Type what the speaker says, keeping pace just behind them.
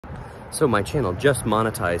So my channel just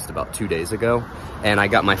monetized about 2 days ago, and I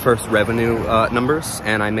got my first revenue numbers,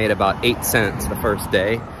 and I made about 8 cents the first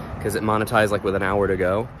day because it monetized like with an hour to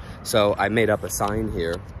go. So I made up a sign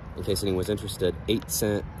here in case anyone was interested.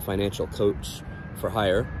 8-cent financial coach for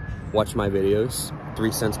hire. Watch my videos,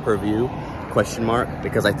 3 cents per view, question mark,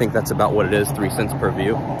 because I think that's about what it is, 3 cents per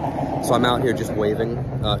view. So I'm out here just waving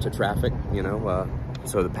to traffic, you know,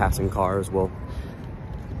 so the passing cars will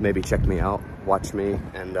maybe check me out, watch me,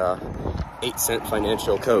 and 8-cent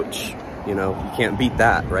financial coach. You know, you can't beat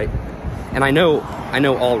that, right? And I know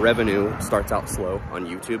all revenue starts out slow on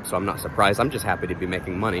YouTube, so I'm not surprised. I'm just happy to be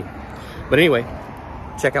making money. But anyway,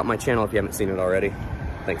 check out my channel if you haven't seen it already.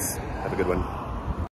 Thanks. Have a good one.